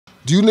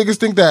Do you niggas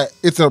think that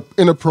it's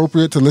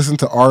inappropriate to listen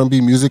to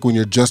R&B music when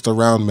you're just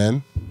around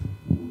men?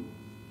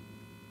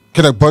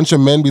 Can a bunch of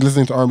men be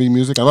listening to R&B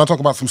music? I'm not talking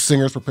about some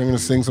singers preparing to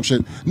sing some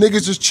shit.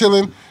 Niggas just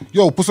chilling.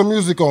 Yo, put some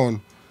music on.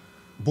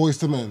 Boys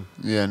to Men.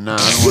 Yeah, nah, I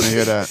don't want to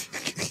hear that.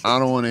 I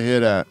don't want to hear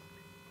that.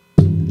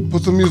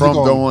 Put some music Crump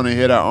on. don't want to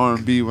hear that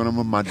R&B when I'm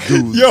with my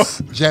dudes. Yo,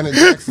 Janet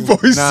Jackson.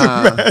 Boys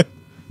to Men.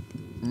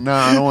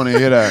 Nah, I don't want to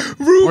hear that.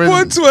 Room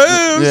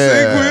 112.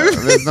 Yeah,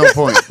 there's no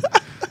point.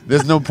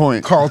 There's no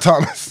point. Carl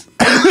Thomas.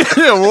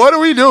 Yeah, what are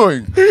we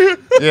doing?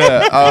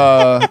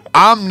 Yeah,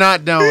 I'm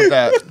not down with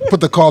that. Put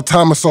the Carl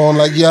Thomas on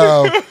like,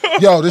 yo,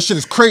 this shit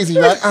is crazy,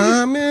 right?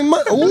 I'm in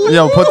my... Ooh.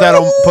 Yo, put that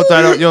on,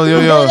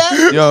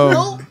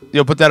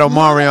 yo, put that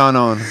Omarion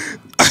on.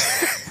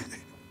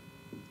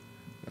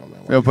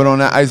 Yo, put on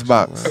that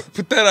Icebox.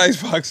 Put that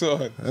Icebox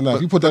on. And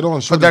if you put that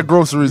on, put that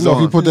groceries on.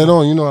 If you put that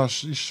on, you know how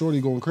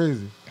shorty going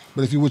crazy.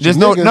 But if you with there's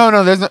your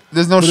niggas,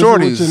 there's no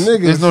shorties.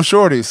 There's no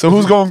shorties. So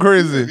who's going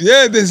crazy?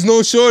 Yeah, there's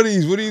no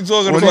shorties. What are you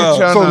talking about?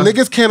 So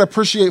niggas can't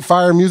appreciate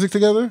fire music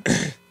together?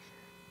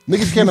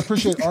 Niggas can't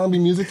appreciate R&B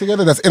music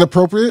together? That's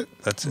inappropriate?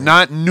 That's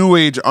not new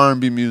age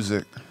R&B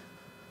music.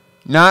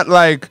 Not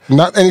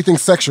anything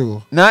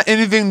sexual. Not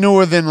anything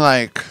newer than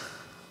like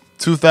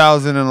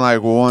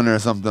 2001 or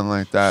something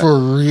like that. For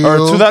real? Or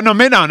 2000? No,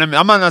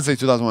 I'm not say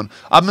 2001.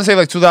 I'm gonna say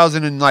like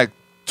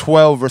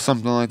 2012 or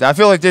something like that. I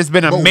feel like there's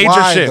been a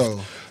major shift.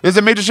 Though? There's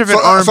a major shift in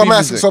R&B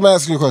music. So I'm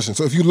asking you a question.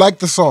 So if you like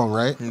the song,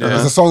 right? Yeah.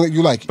 It's a song that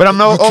you like. But you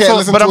can't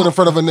listen to it in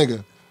front of a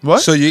nigga.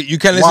 What? So you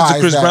can't listen to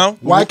Chris Brown?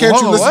 Why can't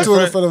you listen to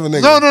it in front of a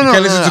nigga? No. You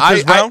can't listen to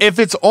Chris Brown? If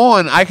it's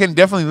on, I can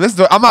definitely listen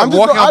to it. I'm not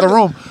walking out the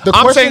room.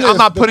 I'm saying I'm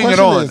not putting it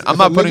on. I'm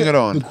not putting it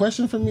on. The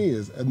question for me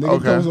is, a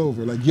nigga comes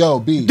over, like,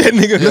 yo, B. That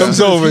nigga comes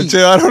over,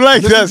 chill. I don't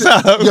like that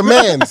sound. Your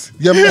mans.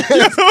 Yo,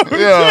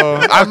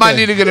 I might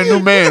need to get a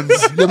new mans.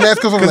 Your mans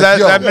comes over, like,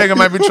 yo. That nigga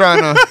might be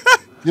trying to...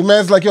 Your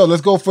man's like, yo,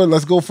 let's go for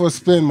a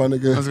spin, my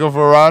nigga. Let's go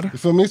for a ride. You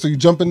feel me? So you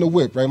jump in the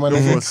whip, right, my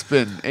nigga? Go for a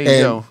spin.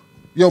 Hey,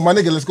 yo, my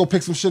nigga, let's go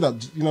pick some shit up.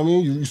 You know what I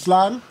mean? You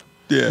sliding?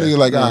 Yeah. Nigga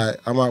like, all right,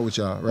 I'm out with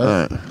y'all,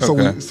 right?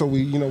 So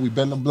we we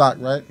bend the block,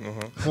 right?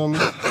 Feel me?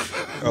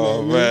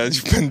 Oh man,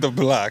 you bend the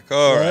block.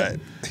 All right.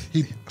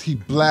 He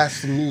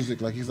blasts some music,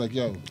 like he's like,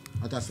 yo,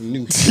 I got some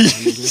new shit,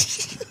 my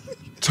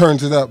nigga.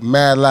 Turns it up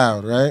mad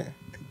loud, right?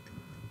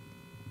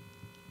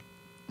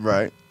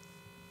 Right.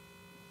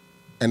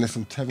 And there's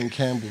some Tevin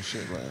Campbell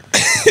shit, right?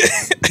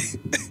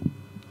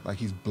 Like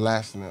he's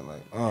blasting it,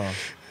 like,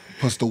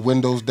 puts the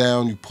windows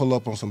down, you pull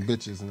up on some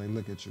bitches and they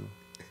look at you.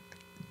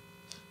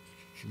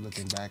 You're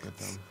looking back at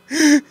them.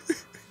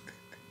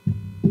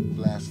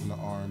 Blasting the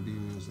R&B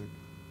music.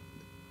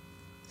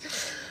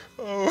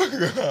 Oh my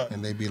God.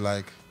 And they be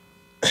like,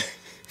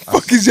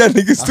 fuck is y'all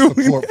niggas doing?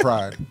 I support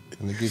pride.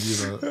 And they give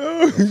you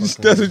the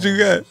that's what you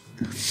got.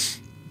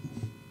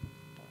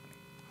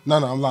 No,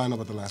 I'm lying up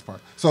at the last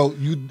part.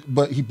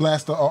 But he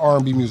blasts the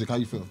R&B music. How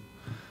you feel?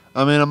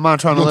 I mean, I'm not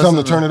trying to listen. Tell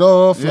him to turn it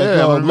off.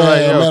 Yeah,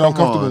 like, yo, man, I'm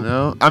comfortable. On, you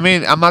know? I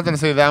mean, I'm not gonna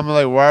say that. I'm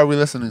like, why are we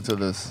listening to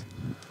this?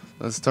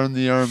 Let's turn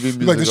the R&B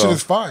music like, this off. shit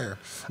is fire.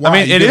 Why, I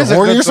mean, it is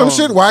horny a good or some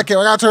song. shit. Why I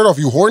gotta turn it off?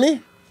 You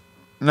horny?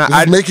 Nah,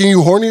 is making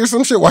you horny or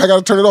some shit? Why I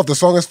gotta turn it off? The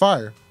song is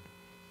fire.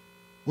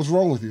 What's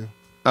wrong with you?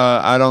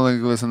 I don't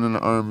like listening to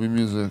R&B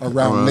music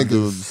around niggas.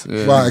 Dudes.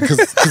 Yeah. Why? Because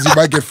you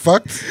might get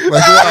fucked.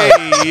 Like,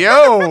 hey,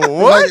 yo,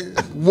 what?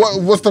 Like,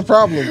 what's the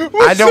problem?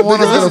 I don't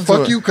want to listen to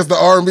fuck you because the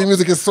R&B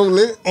music is so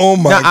lit. Oh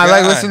my God! I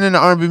like listening to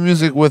R&B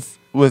music with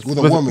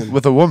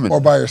a woman, or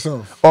by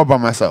yourself, or by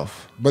myself.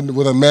 But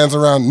with a man's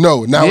around,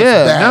 no. Now it's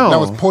bad.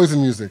 Now it's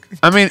poison music.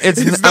 I mean,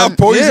 it's not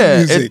poison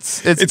music.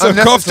 It's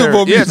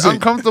uncomfortable music. Yeah, it's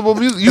uncomfortable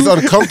music. It's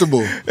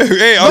uncomfortable.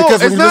 Hey, because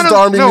when you listen to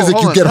R&B music,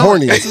 you get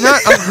horny. It's not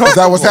uncomfortable. Is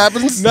that what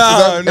happens?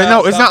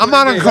 No, it's not. I'm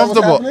not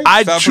uncomfortable.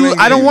 I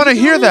don't want to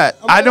hear that.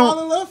 I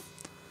don't.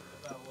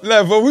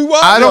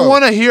 I don't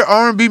want to hear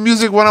R&B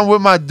music when I'm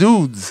with my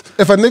dudes.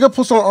 If a nigga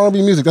puts on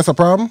R&B music, that's a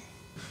problem.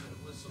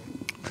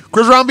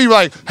 Chris Brown be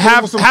like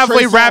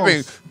halfway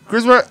rapping.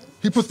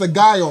 He puts the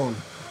guy on.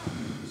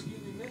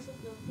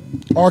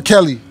 R.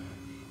 Kelly.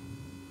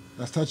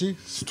 That's touchy.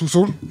 It's too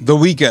soon. The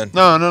Weeknd.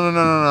 No.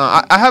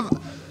 I have.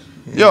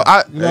 Yo, you know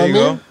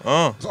what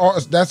I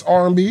mean? That's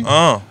R&B.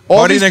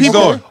 Party Next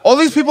Door. All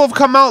these people have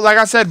come out, like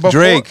I said before.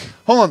 Drake.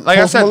 Hold on, like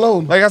Post I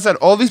Malone. said,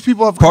 all these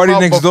people have come Party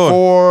out Next before.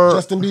 Door.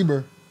 Justin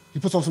Bieber. He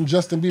puts on some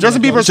Justin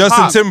Bieber.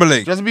 Justin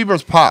Timberlake. Justin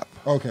Bieber's pop.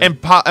 Okay.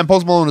 And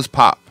Post Malone is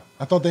pop.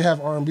 I thought they have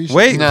R&B shit.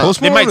 Wait, no,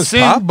 Post they Malone might is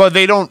sing, pop? but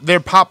they don't. They're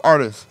pop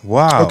artists.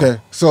 Wow. Okay,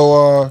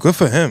 so good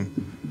for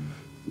him.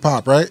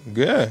 Pop, right?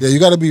 Yeah. Yeah, you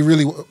got to be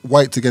really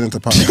white to get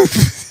into pop.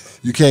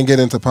 You can't get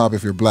into pop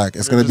if you're black.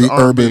 It's going to be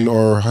R&B. urban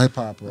or hip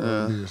hop or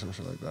R&B or some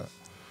shit like that.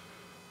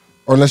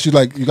 Or unless you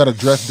you got to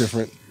dress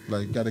different.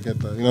 Like, you got to get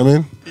the, you know what I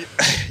mean?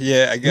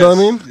 Yeah, I guess. You know what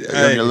I mean?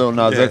 Hey, your little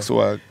Nas X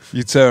swag.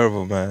 You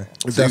terrible, man.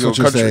 If that's what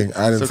you're saying,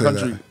 I didn't say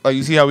country. that. Like,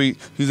 you see how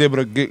he's able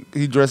to get,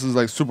 he dresses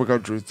like super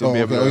country to be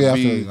able to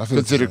be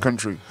considered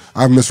country.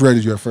 I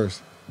misread you at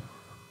first.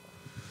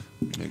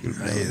 I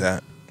hate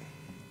that.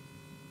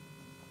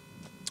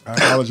 I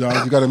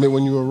apologize. You got to admit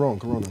when you were wrong,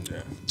 Corona.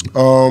 Yeah.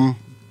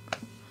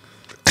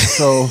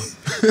 So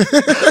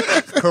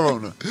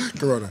Corona.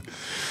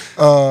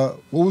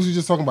 What was you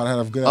just talking about? I had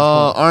a good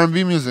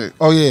R&B music.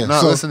 Oh yeah,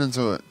 Not listening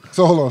to it.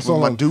 So hold on,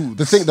 my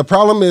dudes. The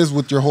problem is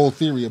with your whole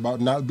theory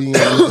about not being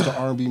able to listen to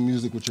R&B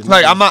music with your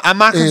Like niggas I'm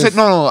not gonna say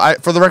no.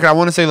 For the record, I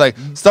want to say like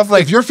stuff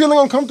like if you're feeling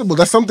uncomfortable,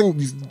 that's something.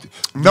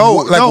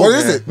 What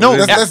is it? No,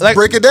 let's like,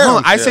 break it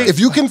down. no, I say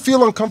if you can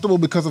feel uncomfortable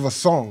because of a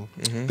song,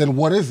 then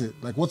what is it?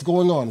 Like what's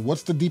going on?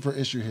 What's the deeper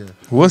issue here?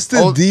 What's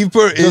the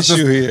deeper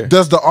issue here?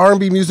 Does the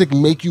R&B music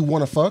make you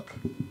want to fuck?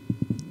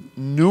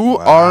 New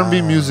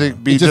R&B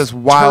music be just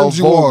wild,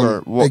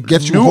 vulgar. It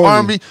gets you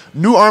horny.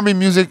 New R&B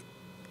music,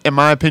 in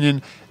my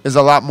opinion, is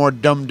a lot more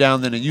dumbed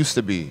down than it used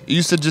to be. They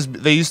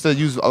used to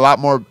use a lot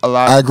more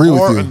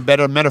and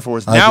better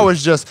metaphors. Now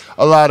it's just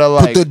a lot of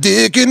like put the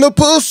dick in the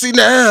pussy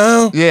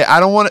now. Yeah, I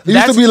don't want to. It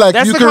used to be like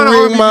you can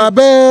ring my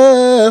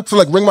bell. So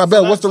like ring my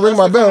bell. What's the ring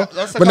my bell?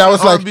 But now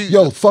it's like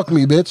yo, fuck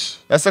me, bitch.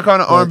 That's the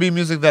kind of R&B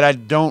music that I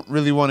don't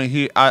really want to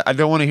hear. I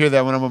don't want to hear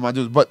that when I'm with my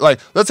dudes. But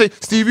like, let's say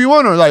Stevie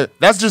Wonder, like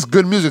that's just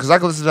good music because I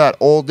can listen to that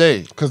all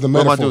day. Because the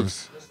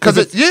metaphors. Because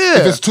if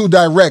it's too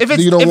direct,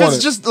 you don't want it. If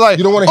it's just like,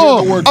 you don't want to hear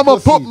the word I'm going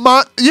to put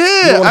my,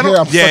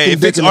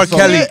 if it's R.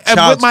 Kelly,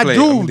 child's play.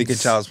 I'm thinking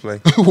child's play.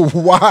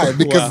 Why?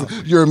 Because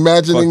you're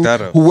imagining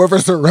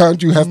whoever's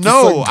around you has to suck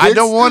No, I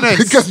don't want to.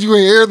 Because you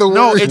hear the word.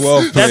 No, that's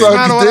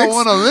not what I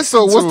want to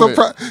listen to. So what's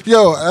the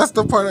Yo, that's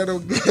the part I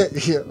don't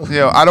get.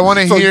 Yo, I don't want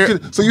to hear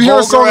so you hear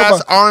a song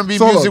about R&B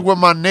music with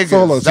my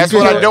niggas. That's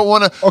what I don't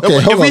want to. Okay,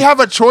 if we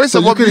have a choice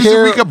of what music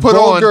we can put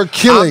on,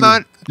 I'm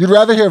not. You'd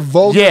rather hear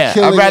vulgar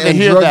killing and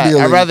drug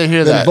dealing I'd rather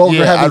hear than that.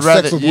 vulgar having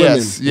sex with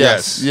women.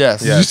 Yes.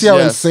 You see how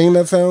insane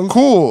that sounds?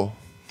 Cool.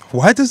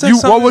 Why does that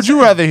sound What would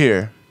you rather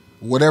hear?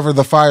 Whatever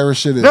the fire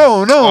shit is.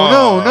 No.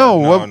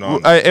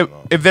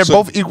 If they're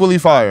both equally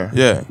fire.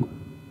 Yeah.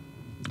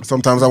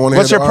 Sometimes I want to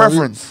hear What's your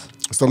preference?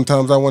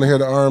 Sometimes I want to hear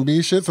the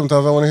R&B shit.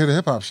 Sometimes I want to hear the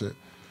hip hop shit.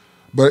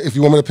 But if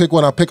you want me to pick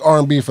one, I'll pick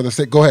R&B for the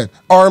sake. Go ahead.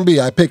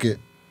 R&B, I pick it.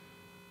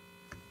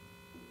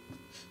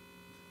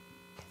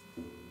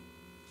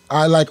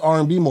 I like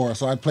R&B more,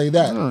 so I play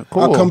that.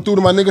 Cool. I'll come through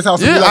to my nigga's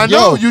house and be like, I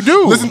know, yo, you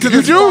do. Listen to you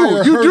this do.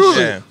 You do.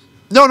 shit.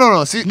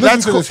 No. See,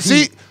 that's cool.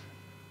 See,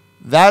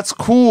 that's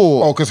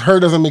cool. Oh, because her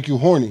doesn't make you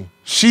horny.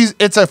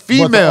 It's a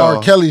female. But the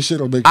R. Kelly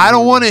shit will make you I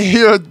don't want to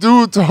hear a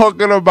dude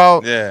talking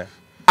about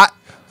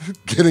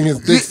getting his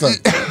dick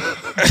sucked.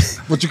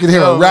 But you can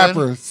hear a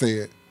rapper say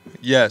it.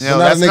 Yes,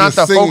 that's not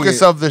the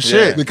focus of the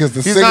shit. Because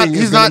the singing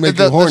is gonna make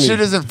you horny. The shit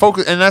isn't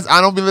focused, and I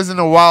don't be listening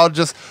to wild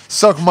just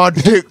suck my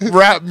dick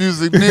rap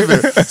music neither.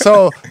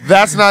 So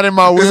that's not in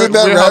my Isn't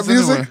that rap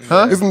music? Anyway.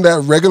 Huh? Isn't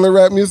that regular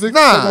rap music?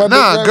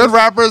 Nah. Good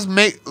rappers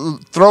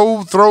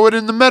throw it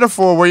in the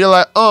metaphor where you're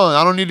like,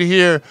 I don't need to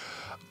hear,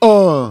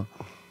 right?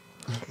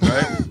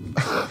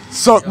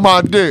 Suck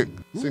my dick.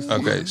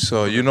 Okay,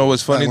 so you know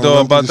what's funny though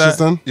about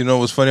that? You know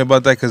what's funny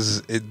about that?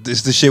 Because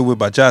it's the shit with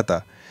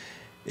bachata.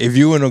 If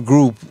you in a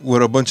group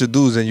with a bunch of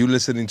dudes and you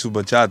listening to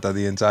bachata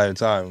the entire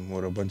time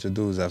with a bunch of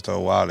dudes, after a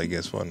while it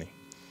gets funny.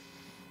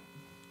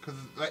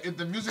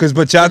 Because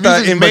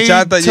bachateros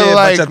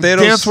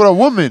dance with a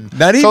woman.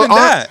 Not even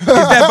that. It's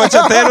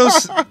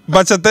that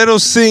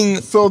bachateros sing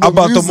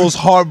about the most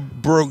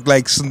heartbroken,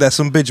 like that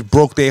some bitch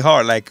broke their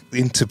heart like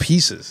into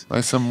pieces,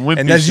 like some wimpy.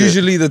 And that's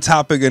usually the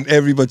topic in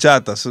every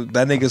bachata. So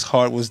that nigga's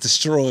heart was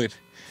destroyed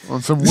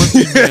on some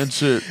wimpy man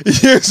shit.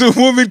 Yeah, some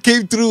woman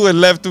came through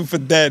and left him for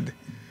dead.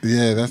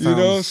 Yeah, that's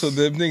So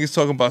them niggas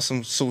talking about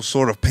some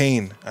sort of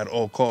pain at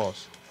all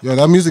costs. Yo,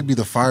 that music be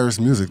the firest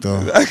music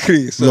though.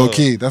 Exactly. So, low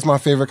key, that's my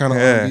favorite kind of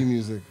R&B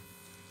music.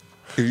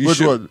 Which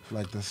one?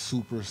 Like the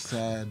super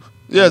sad.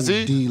 Yeah,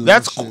 see,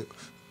 that's shit.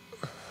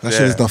 That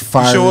shit is the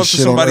fire. Show up shit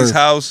to somebody's on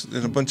house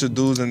and a bunch of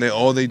dudes, and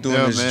all they doing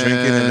is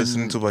drinking and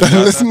listening to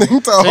bachata. Listening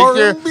to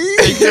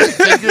R&B.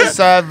 Take your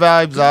sad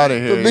vibes out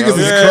of here. The niggas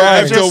is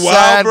crying.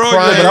 Sad, bro.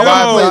 But I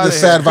want to play the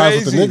sad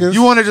vibes with the niggas.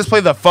 You want to just play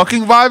the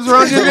fucking vibes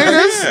around your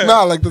niggas?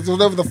 Nah, like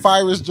whatever the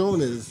firest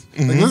joint is.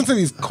 Like listen to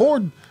these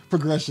chord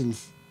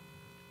progressions.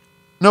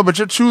 No, but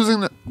you're choosing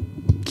the.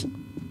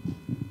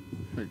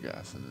 You're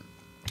gassing it.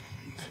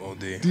 Oh,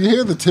 dear. Do you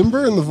hear the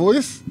timbre in the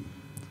voice?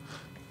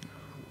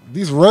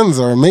 These runs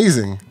are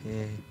amazing.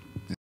 And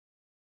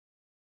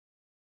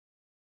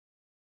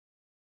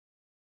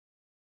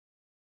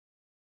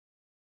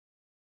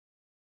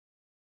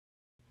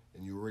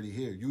you already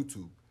hear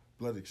YouTube,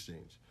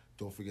 BluntXchange.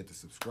 Don't forget to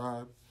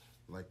subscribe,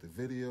 like the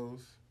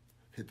videos,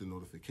 hit the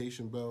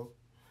notification bell,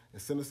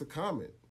 and send us a comment.